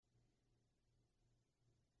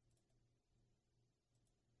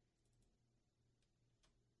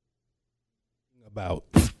about.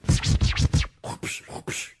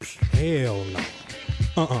 Hell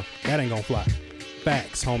no. That ain't gonna fly.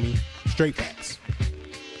 Facts, homie. Straight facts.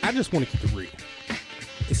 I just want to keep it real.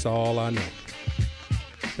 It's all I know.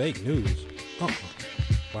 Fake news?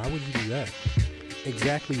 Why would you do that?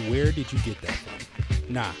 Exactly where did you get that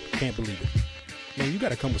from? Nah, can't believe it. Man, you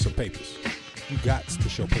gotta come with some papers. You got to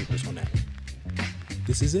show papers on that.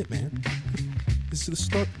 This is it, man. This is the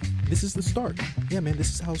start. This is the start. Yeah, man,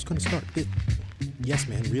 this is how it's gonna start. Yes,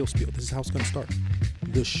 man, real spiel. This is how it's gonna start.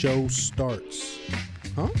 The show starts.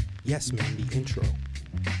 Huh? Yes, man, the intro.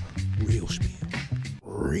 Real spiel.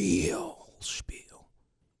 Real spiel.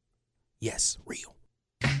 Yes, real.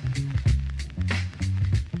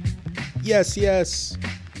 Yes.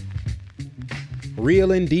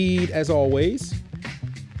 Real indeed, as always.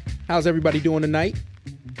 How's everybody doing tonight?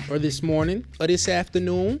 Or this morning? Or this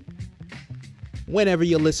afternoon? Whenever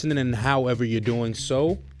you're listening and however you're doing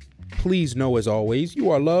so, please know, as always,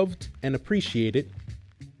 you are loved and appreciated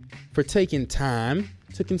for taking time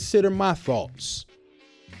to consider my thoughts.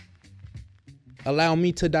 Allow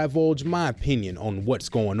me to divulge my opinion on what's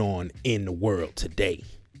going on in the world today.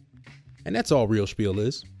 And that's all Real Spiel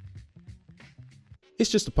is. It's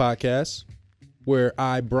just a podcast where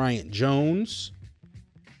I, Bryant Jones,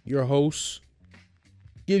 your host,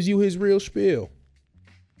 gives you his real spiel.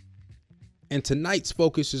 And tonight's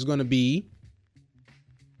focus is going to be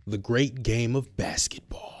the great game of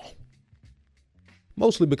basketball.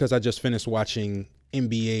 Mostly because I just finished watching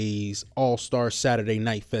NBA's All-Star Saturday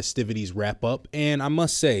Night festivities wrap up. And I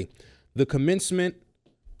must say, the commencement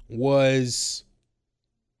was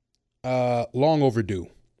long overdue.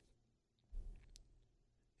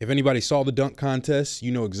 If anybody saw the dunk contest,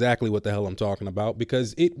 you know exactly what the hell I'm talking about,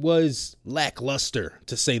 because it was lackluster,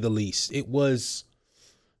 to say the least. It was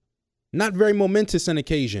not very momentous an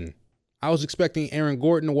occasion. I was expecting Aaron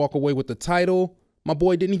Gordon to walk away with the title. My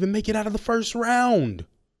boy didn't even make it out of the first round.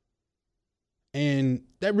 And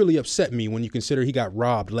that really upset me when you consider he got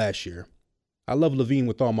robbed last year. I love LaVine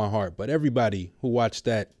with all my heart, but everybody who watched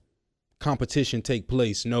that competition take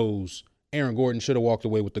place knows Aaron Gordon should have walked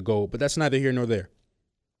away with the gold, but that's neither here nor there.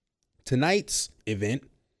 Tonight's event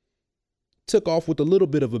took off with a little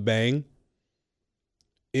bit of a bang.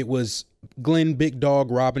 It was Glenn Big Dog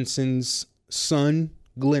Robinson's son,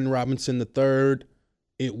 Glenn Robinson III.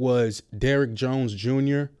 It was Derrick Jones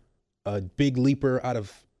Jr., a big leaper out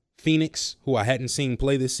of Phoenix, who I hadn't seen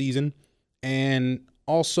play this season, and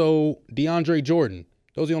also DeAndre Jordan.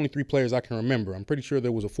 Those are the only three players I can remember. I'm pretty sure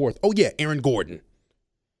there was a fourth. Oh, yeah, Aaron Gordon,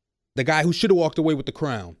 the guy who should have walked away with the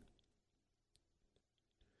crown.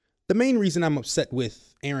 The main reason I'm upset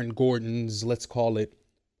with Aaron Gordon's, let's call it,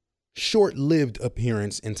 short-lived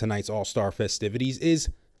appearance in tonight's All-Star festivities is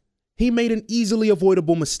he made an easily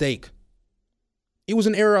avoidable mistake. It was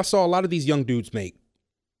an error I saw a lot of these young dudes make.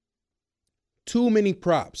 Too many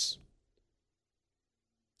props.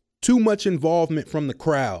 Too much involvement from the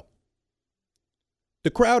crowd.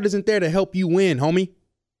 The crowd isn't there to help you win, homie.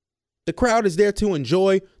 The crowd is there to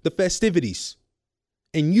enjoy the festivities.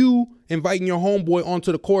 And you inviting your homeboy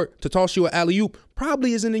onto the court to toss you an alley-oop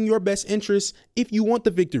probably isn't in your best interest if you want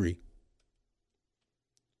the victory.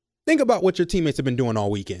 Think about what your teammates have been doing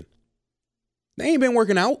all weekend. They ain't been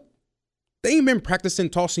working out. They ain't been practicing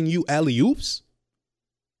tossing you alley-oops.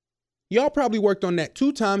 Y'all probably worked on that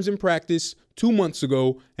 2 times in practice 2 months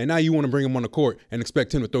ago, and now you want to bring him on the court and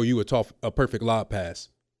expect him to throw you a perfect lob pass.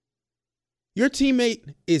 Your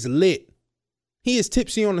teammate is lit. He is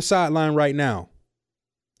tipsy on the sideline right now.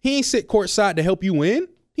 He ain't sit courtside to help you win.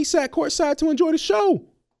 He sat courtside to enjoy the show.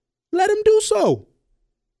 Let him do so.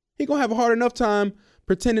 He gonna have a hard enough time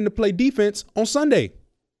pretending to play defense on Sunday.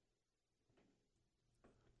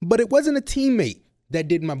 But it wasn't a teammate that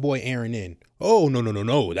did my boy Aaron in. Oh,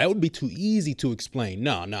 no. That would be too easy to explain.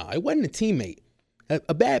 No. It wasn't a teammate.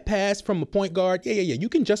 A bad pass from a point guard. Yeah. You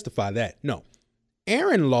can justify that. No.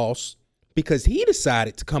 Aaron lost because he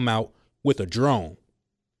decided to come out with a drone.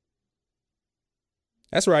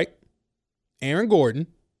 That's right. Aaron Gordon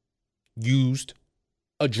used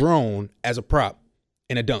a drone as a prop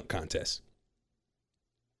in a dunk contest.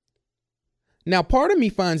 Now, part of me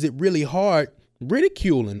finds it really hard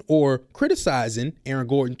ridiculing or criticizing Aaron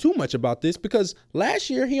Gordon too much about this because last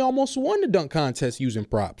year he almost won the dunk contest using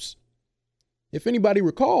props. If anybody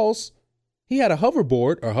recalls, he had a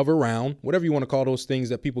hoverboard or hover round, whatever you want to call those things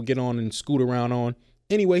that people get on and scoot around on.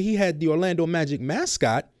 Anyway, he had the Orlando Magic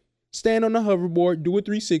mascot stand on the hoverboard, do a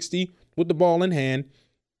 360 with the ball in hand,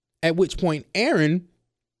 at which point Aaron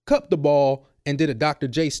cupped the ball and did a Dr.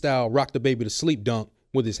 J style rock the baby to sleep dunk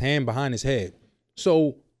with his hand behind his head.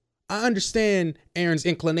 So I understand Aaron's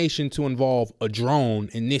inclination to involve a drone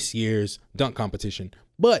in this year's dunk competition,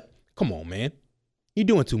 but come on, man. You're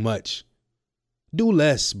doing too much. Do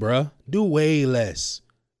less, bruh. Do way less.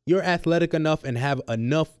 You're athletic enough and have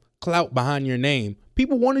enough clout behind your name.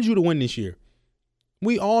 People wanted you to win this year.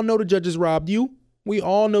 We all know the judges robbed you. We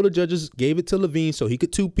all know the judges gave it to LaVine so he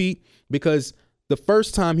could two-peat because the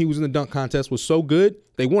first time he was in the dunk contest was so good,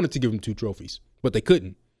 they wanted to give him 2 trophies, but they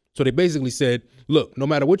couldn't. So they basically said, look, no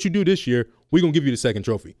matter what you do this year, we're going to give you the second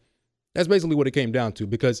trophy. That's basically what it came down to,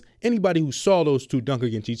 because anybody who saw those 2 dunk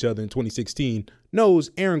against each other in 2016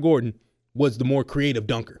 knows Aaron Gordon was the more creative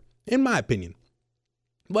dunker, in my opinion.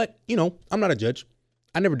 But, I'm not a judge.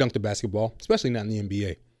 I never dunked a basketball, especially not in the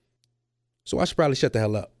NBA. So I should probably shut the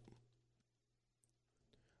hell up.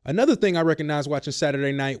 Another thing I recognized watching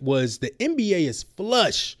Saturday night was the NBA is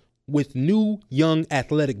flush with new, young,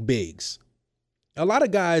 athletic bigs. A lot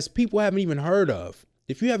of guys people haven't even heard of.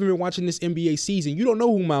 If you haven't been watching this NBA season, you don't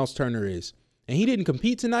know who Miles Turner is. And he didn't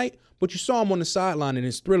compete tonight, but you saw him on the sideline in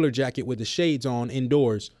his Thriller jacket with the shades on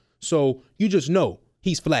indoors. So you just know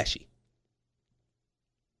he's flashy.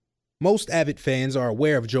 Most avid fans are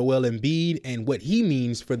aware of Joel Embiid and what he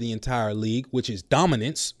means for the entire league, which is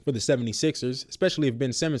dominance for the 76ers, especially if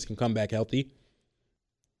Ben Simmons can come back healthy.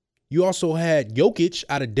 You also had Jokic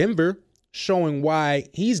out of Denver showing why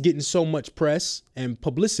he's getting so much press and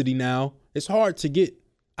publicity now. It's hard to get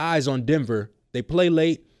eyes on Denver. They play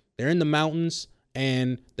late, they're in the mountains,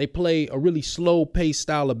 and they play a really slow-paced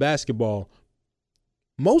style of basketball,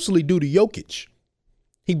 mostly due to Jokic.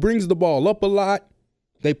 He brings the ball up a lot.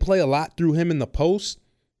 They play a lot through him in the post,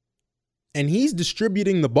 and he's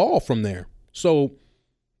distributing the ball from there. So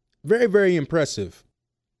very, very impressive.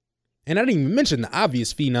 And I didn't even mention the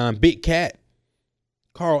obvious phenom, Big Cat,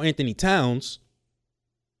 Karl Anthony Towns.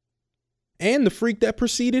 And the freak that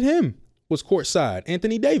preceded him was courtside,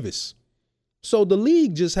 Anthony Davis. So the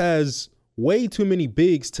league just has way too many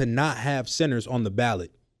bigs to not have centers on the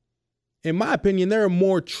ballot. In my opinion, there are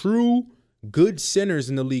more true good centers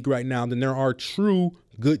in the league right now than there are true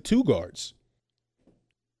good 2 guards.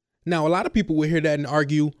 Now, a lot of people will hear that and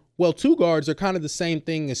argue, well, 2 guards are kind of the same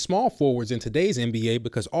thing as small forwards in today's NBA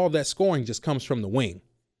because all that scoring just comes from the wing.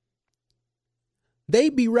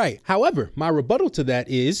 They'd be right. However, my rebuttal to that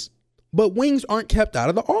is, but wings aren't kept out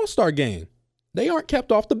of the All-Star game. They aren't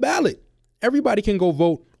kept off the ballot. Everybody can go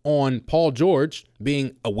vote on Paul George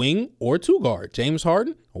being a wing or a 2 guard. James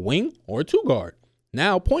Harden, a wing or a 2 guard.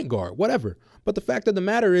 Now point guard, whatever. But the fact of the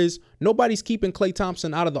matter is, nobody's keeping Klay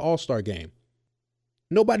Thompson out of the All-Star game.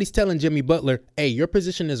 Nobody's telling Jimmy Butler, hey, your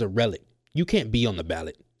position is a relic. You can't be on the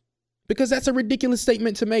ballot. Because that's a ridiculous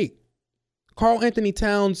statement to make. Karl Anthony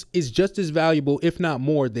Towns is just as valuable, if not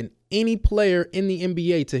more, than any player in the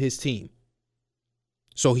NBA to his team.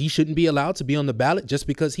 So he shouldn't be allowed to be on the ballot just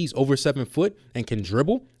because he's over 7 foot and can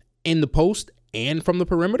dribble in the post and from the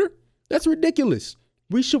perimeter? That's ridiculous.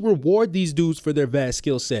 We should reward these dudes for their vast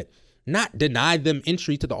skill set, not deny them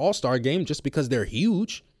entry to the All-Star game just because they're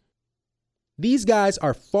huge. These guys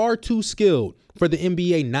are far too skilled for the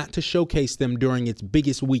NBA not to showcase them during its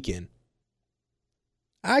biggest weekend.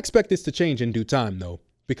 I expect this to change in due time, though,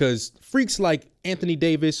 because freaks like Anthony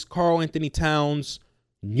Davis, Karl Anthony Towns,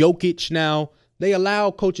 Jokic now, they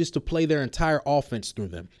allow coaches to play their entire offense through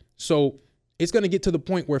them. So it's going to get to the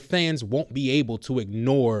point where fans won't be able to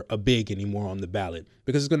ignore a big anymore on the ballot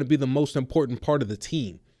because it's going to be the most important part of the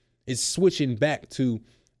team. It's switching back to,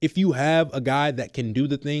 if you have a guy that can do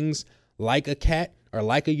the things like a Cat or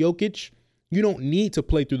like a Jokic, you don't need to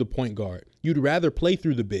play through the point guard. You'd rather play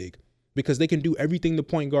through the big because they can do everything the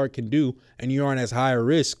point guard can do, and you aren't as high a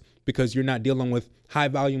risk because you're not dealing with high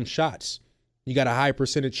volume shots. You got a high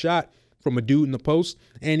percentage shot from a dude in the post,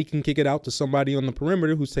 and he can kick it out to somebody on the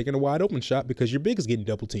perimeter who's taking a wide open shot because your big is getting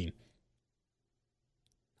double teamed.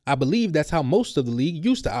 I believe that's how most of the league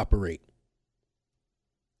used to operate.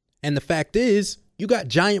 And the fact is, you got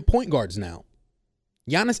giant point guards now.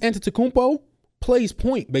 Giannis Antetokounmpo plays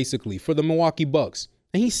point basically for the Milwaukee Bucks,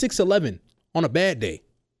 and he's 6'11" on a bad day.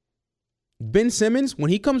 Ben Simmons, when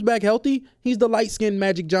he comes back healthy, he's the light-skinned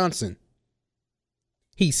Magic Johnson.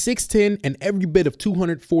 He's 6'10" and every bit of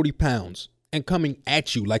 240 pounds and coming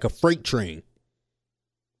at you like a freight train.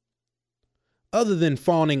 Other than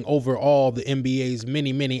fawning over all the NBA's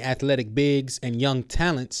many athletic bigs and young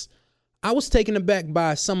talents, I was taken aback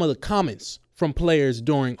by some of the comments from players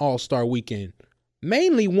during All-Star Weekend.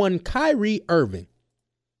 Mainly one Kyrie Irving.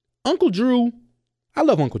 Uncle Drew, I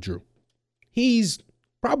love Uncle Drew. He's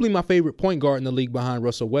probably my favorite point guard in the league behind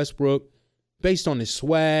Russell Westbrook, based on his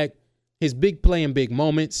swag, his big play and big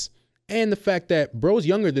moments, and the fact that bro's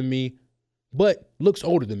younger than me, but looks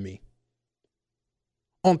older than me.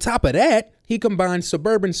 On top of that, he combines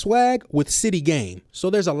suburban swag with city game. So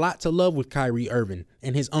there's a lot to love with Kyrie Irving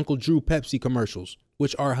and his Uncle Drew Pepsi commercials,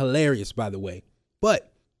 which are hilarious, by the way.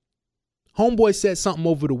 But homeboy said something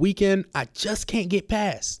over the weekend I just can't get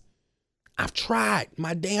past. I've tried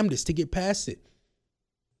my damnedest to get past it.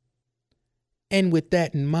 And with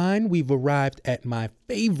that in mind, we've arrived at my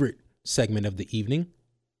favorite segment of the evening,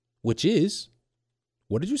 which is,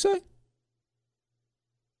 what did you say?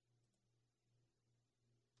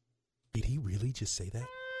 Did he really just say that?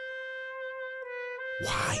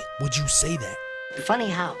 Why would you say that? Funny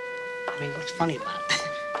how? I mean, what's funny about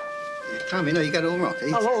it? Tommy, no, you got it all wrong.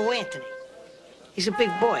 Oh, Anthony. He's a big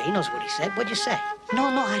boy. He knows what he said. What'd you say? No,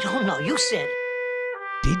 I don't know. You said it.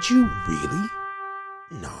 Did you really?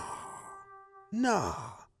 Nah.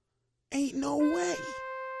 Ain't no way.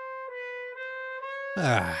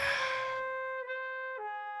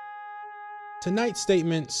 Tonight's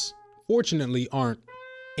statements, fortunately, aren't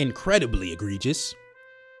incredibly egregious,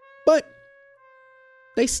 but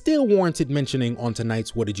they still warranted mentioning on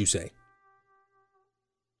tonight's What Did You Say?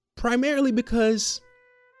 Primarily because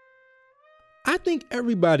I think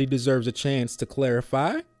everybody deserves a chance to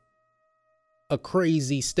clarify a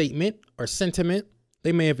crazy statement or sentiment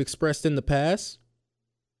they may have expressed in the past.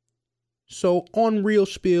 So on Real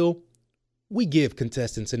Spiel, we give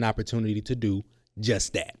contestants an opportunity to do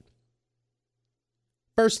just that.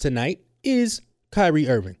 First tonight is Kyrie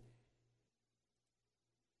Irving.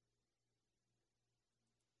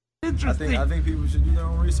 I think people should do their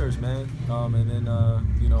own research, man. And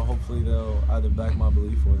then, hopefully they'll either back my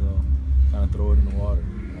belief or they'll kind of throw it in the water.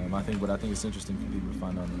 I think it's interesting for people to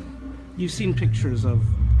find out. You've seen pictures of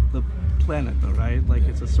the planet, though, right? Like, yeah.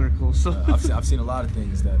 It's a circle. So I've seen a lot of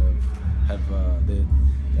things that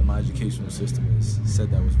that my educational system has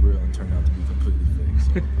said that was real and turned out to be completely fake.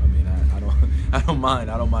 So I mean, I don't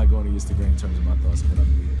mind going against the grain in terms of my thoughts and what I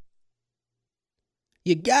believe.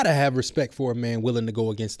 You gotta have respect for a man willing to go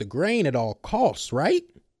against the grain at all costs, right?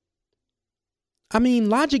 I mean,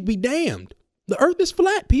 logic be damned. The earth is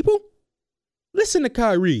flat, people. Listen to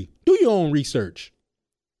Kyrie. Do your own research.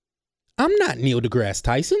 I'm not Neil deGrasse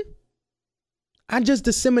Tyson. I just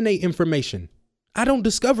disseminate information. I don't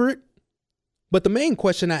discover it. But the main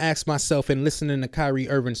question I ask myself in listening to Kyrie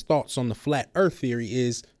Irving's thoughts on the flat earth theory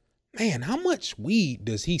is, man, how much weed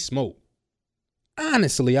does he smoke?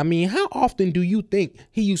 Honestly, I mean, how often do you think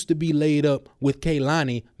he used to be laid up with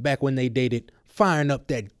Kehlani back when they dated, firing up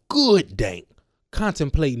that good dank,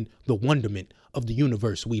 contemplating the wonderment of the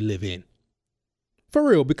universe we live in? For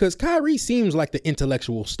real, because Kyrie seems like the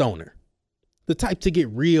intellectual stoner. The type to get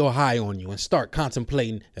real high on you and start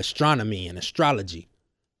contemplating astronomy and astrology.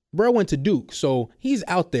 Bro went to Duke, so he's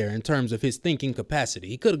out there in terms of his thinking capacity.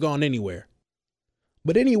 He could have gone anywhere.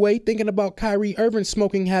 But anyway, thinking about Kyrie Irving's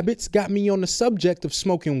smoking habits got me on the subject of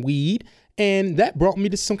smoking weed, and that brought me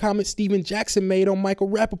to some comments Steven Jackson made on Michael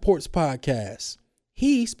Rappaport's podcast.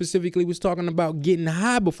 He specifically was talking about getting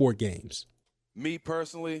high before games. Me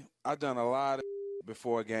personally, I've done a lot of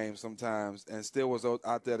before games sometimes and still was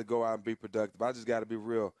out there to go out and be productive. I just got to be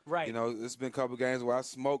real. Right. You know, there's been a couple games where I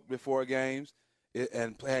smoked before games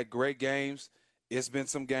and had great games. It's been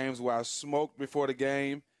some games where I smoked before the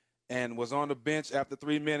game and was on the bench after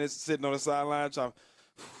 3 minutes sitting on the sideline trying,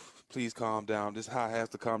 please calm down. This high has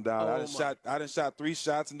to calm down. I done shot 3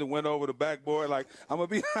 shots and then went over the backboard. Like, I'm going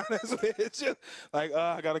to be honest with you. Like,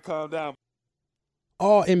 I got to calm down.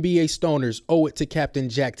 All NBA stoners owe it to Captain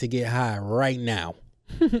Jack to get high right now.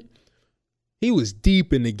 He was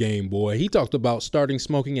deep in the game, boy. He talked about starting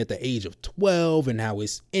smoking at the age of 12 and how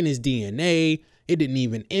it's in his DNA. It didn't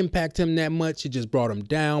even impact him that much. It just brought him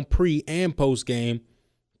down pre and post game.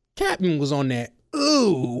 Captain was on that,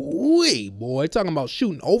 ooh-wee, boy. Talking about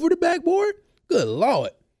shooting over the backboard? Good Lord.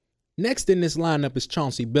 Next in this lineup is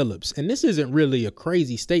Chauncey Billups. And this isn't really a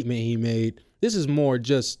crazy statement he made. This is more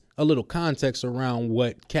just a little context around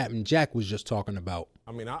what Captain Jack was just talking about.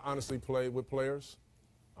 I mean, I honestly played with players.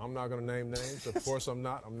 I'm not going to name names. Of course I'm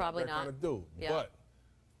not. I'm not that kind of dude. Yeah. But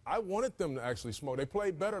I wanted them to actually smoke. They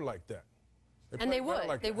played better like that. They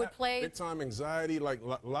would play. Big time anxiety, like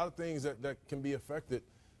a lot of things that can be affected,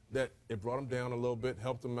 that it brought them down a little bit,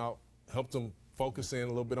 helped them out, helped them focus in a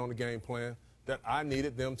little bit on the game plan, that I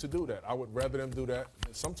needed them to do that. I would rather them do that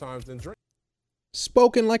sometimes than drink.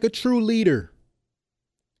 Spoken like a true leader.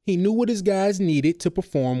 He knew what his guys needed to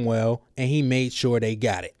perform well, and he made sure they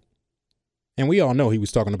got it. And we all know he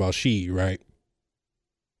was talking about Sheed, right?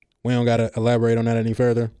 We don't got to elaborate on that any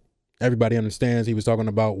further. Everybody understands he was talking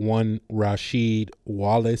about one Rasheed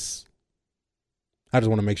Wallace. I just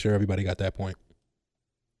want to make sure everybody got that point.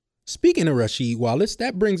 Speaking of Rasheed Wallace,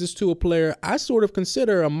 that brings us to a player I sort of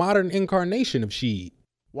consider a modern incarnation of Sheed.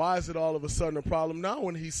 Why is it all of a sudden a problem now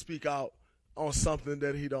when he speak out on something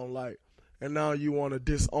that he don't like? And now you want to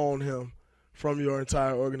disown him from your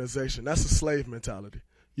entire organization. That's a slave mentality.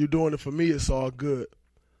 You're doing it for me, it's all good.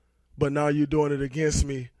 But now you're doing it against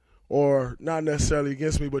me, or not necessarily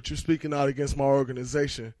against me, but you're speaking out against my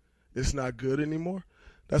organization. It's not good anymore.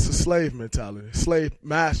 That's a slave mentality, slave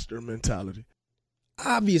master mentality.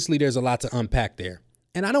 Obviously, there's a lot to unpack there.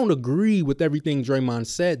 And I don't agree with everything Draymond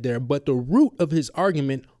said there, but the root of his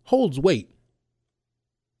argument holds weight.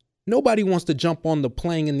 Nobody wants to jump on the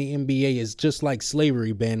playing in the NBA is just like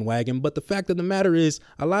slavery bandwagon, but the fact of the matter is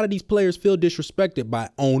a lot of these players feel disrespected by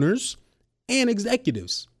owners and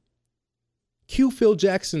executives. Cue Phil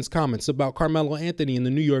Jackson's comments about Carmelo Anthony in the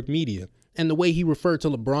New York media and the way he referred to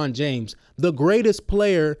LeBron James, the greatest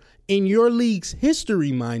player in your league's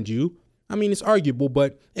history, mind you. I mean, it's arguable,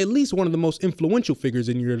 but at least one of the most influential figures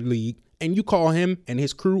in your league, and you call him and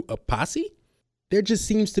his crew a posse? There just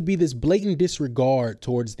seems to be this blatant disregard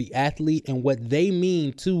towards the athlete and what they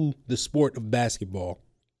mean to the sport of basketball.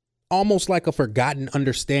 Almost like a forgotten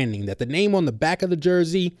understanding that the name on the back of the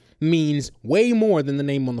jersey means way more than the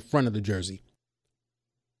name on the front of the jersey.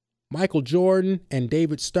 Michael Jordan and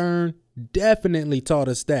David Stern definitely taught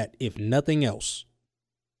us that, if nothing else.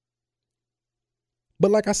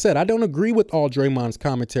 But like I said, I don't agree with all Draymond's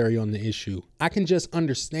commentary on the issue. I can just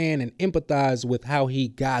understand and empathize with how he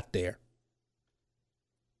got there.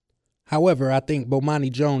 However, I think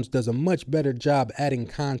Bomani Jones does a much better job adding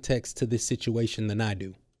context to this situation than I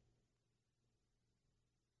do.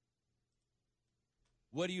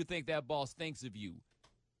 What do you think that boss thinks of you?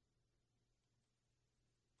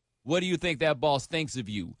 What do you think that boss thinks of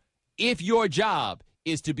you? If your job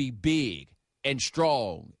is to be big and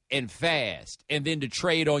strong and fast and then to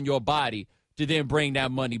trade on your body to then bring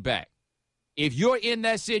that money back. If you're in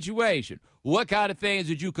that situation, what kind of things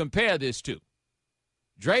would you compare this to?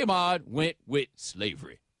 Draymond went with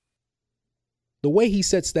slavery. The way he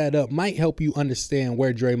sets that up might help you understand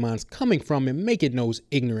where Draymond's coming from in making those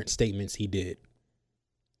ignorant statements he did.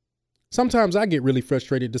 Sometimes I get really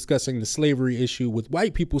frustrated discussing the slavery issue with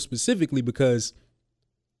white people specifically because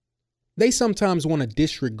they sometimes want to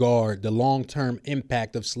disregard the long-term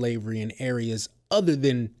impact of slavery in areas other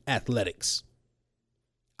than athletics.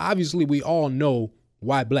 Obviously, we all know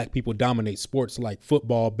why black people dominate sports like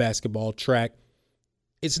football, basketball, track.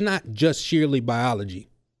 It's not just sheerly biology.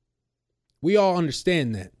 We all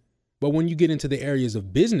understand that. But when you get into the areas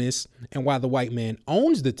of business and why the white man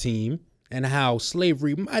owns the team and how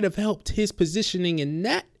slavery might have helped his positioning in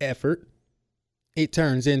that effort, it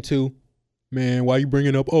turns into, man, why you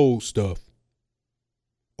bringing up old stuff?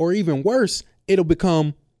 Or even worse, it'll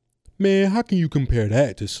become, man, how can you compare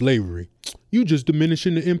that to slavery? You just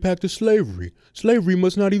diminishing the impact of slavery. Slavery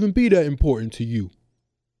must not even be that important to you.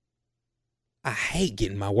 I hate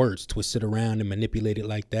getting my words twisted around and manipulated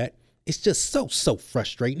like that. It's just so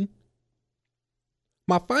frustrating.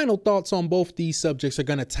 My final thoughts on both these subjects are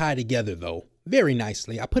going to tie together, though, very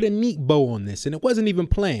nicely. I put a neat bow on this, and it wasn't even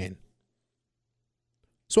planned.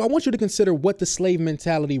 So I want you to consider what the slave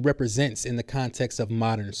mentality represents in the context of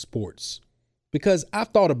modern sports. Because I've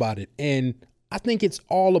thought about it, and I think it's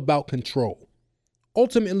all about control.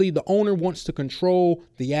 Ultimately, the owner wants to control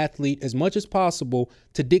the athlete as much as possible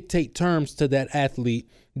to dictate terms to that athlete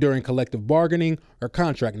during collective bargaining or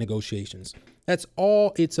contract negotiations. That's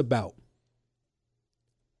all it's about.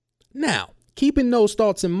 Now, keeping those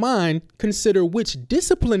thoughts in mind, consider which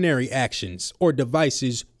disciplinary actions or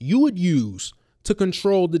devices you would use to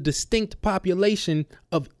control the distinct population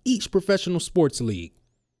of each professional sports league.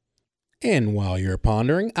 And while you're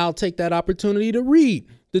pondering, I'll take that opportunity to read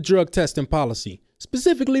the drug testing policy,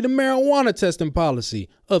 specifically the marijuana testing policy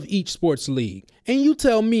of each sports league. And you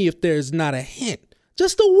tell me if there's not a hint,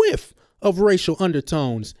 just a whiff of racial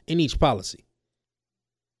undertones in each policy.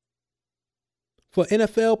 For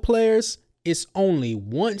NFL players, it's only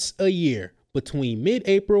once a year between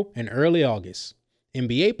mid-April and early August.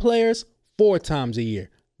 NBA players, 4 times a year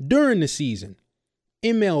during the season.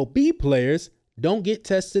 MLB players don't get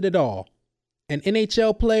tested at all. And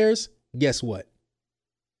NHL players, guess what?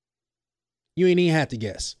 You ain't even have to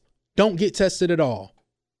guess. Don't get tested at all.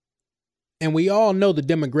 And we all know the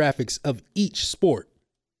demographics of each sport.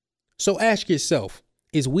 So ask yourself,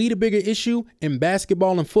 is weed a bigger issue in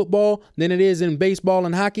basketball and football than it is in baseball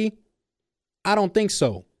and hockey? I don't think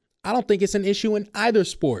so. I don't think it's an issue in either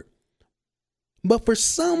sport. But for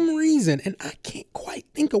some reason, and I can't quite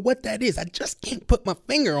think of what that is, I just can't put my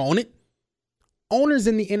finger on it, owners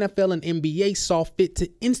in the NFL and NBA saw fit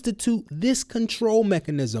to institute this control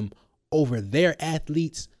mechanism over their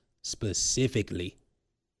athletes specifically.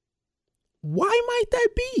 Why might that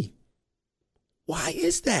be? Why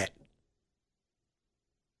is that?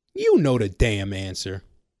 You know the damn answer.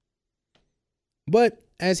 But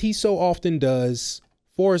as he so often does,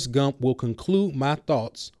 Forrest Gump will conclude my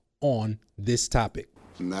thoughts on this topic.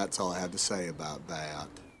 And that's all I have to say about that.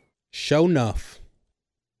 Sure enough.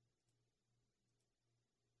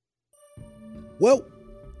 Well,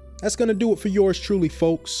 that's going to do it for yours truly,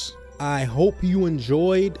 folks. I hope you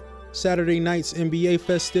enjoyed Saturday night's NBA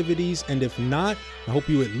festivities, and if not, I hope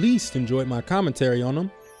you at least enjoyed my commentary on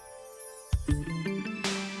them.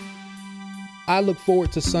 I look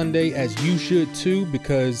forward to Sunday, as you should too,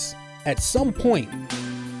 because at some point,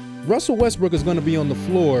 Russell Westbrook is going to be on the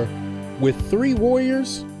floor with 3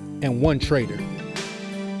 Warriors and 1 traitor.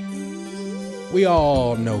 We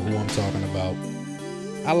all know who I'm talking about.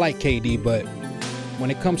 I like KD, but when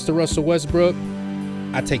it comes to Russell Westbrook,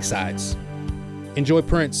 I take sides. Enjoy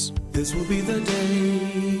Prince. This will be the day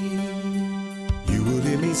you will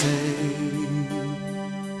hear me say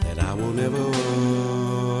that I will never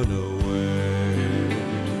run away.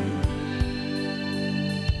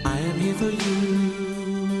 I am here for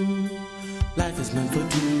you. Life is meant for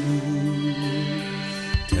two.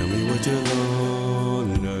 Tell me what you're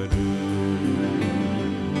gonna do.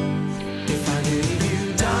 If I gave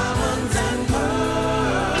you diamonds and pearls,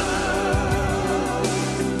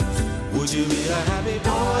 would you be a happy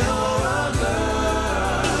boy or a girl?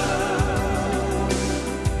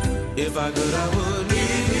 If I could, I would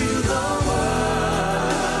give you the world.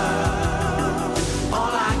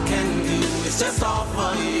 All I can do is just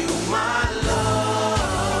offer you my love.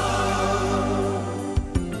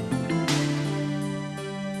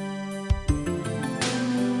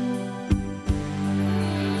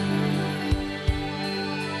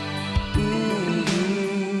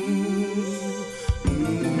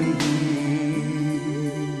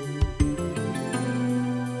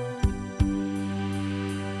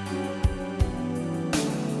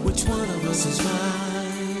 Which one of us is right?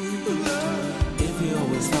 If we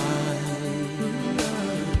always fight,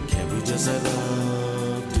 can we just let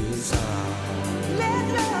love decide? Let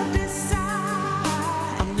love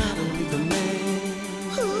decide. I'm not a weaker man,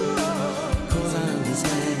 'cause I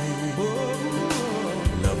understand.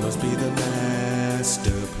 Love must be the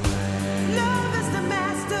master plan. Love is the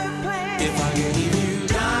master plan. If I gave you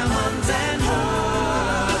diamonds and pearls,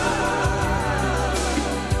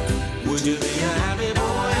 would you be a happy boy?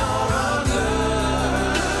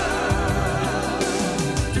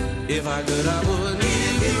 If I could, I would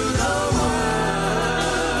give you the world.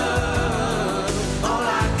 All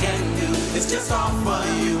I can do is just offer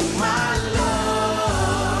you